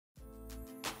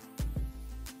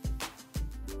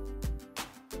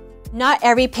Not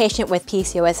every patient with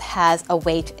PCOS has a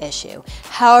weight issue.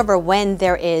 However, when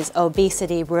there is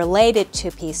obesity related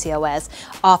to PCOS,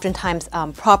 oftentimes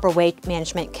proper weight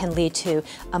management can lead to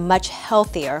a much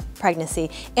healthier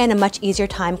pregnancy and a much easier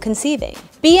time conceiving.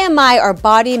 BMI, or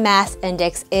body mass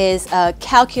index, is a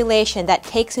calculation that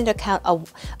takes into account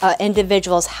an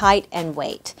individual's height and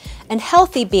weight. And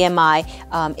healthy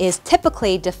BMI is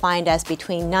typically defined as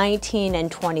between 19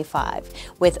 and 25,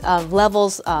 with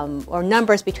levels or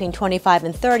numbers between 25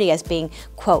 and 30 as being,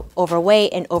 quote,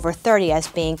 overweight, and over 30 as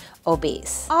being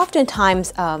obese.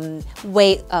 Oftentimes,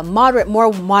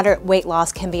 more moderate weight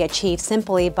loss can be achieved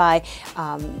simply by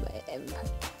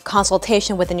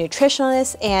consultation with a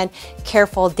nutritionist and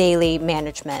careful daily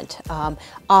management.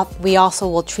 We also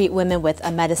will treat women with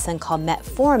a medicine called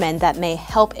metformin that may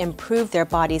help improve their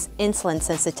body's insulin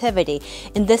sensitivity,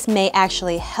 and this may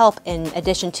actually help, in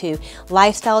addition to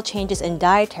lifestyle changes and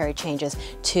dietary changes,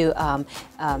 to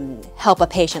help a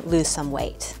patient lose some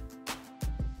weight.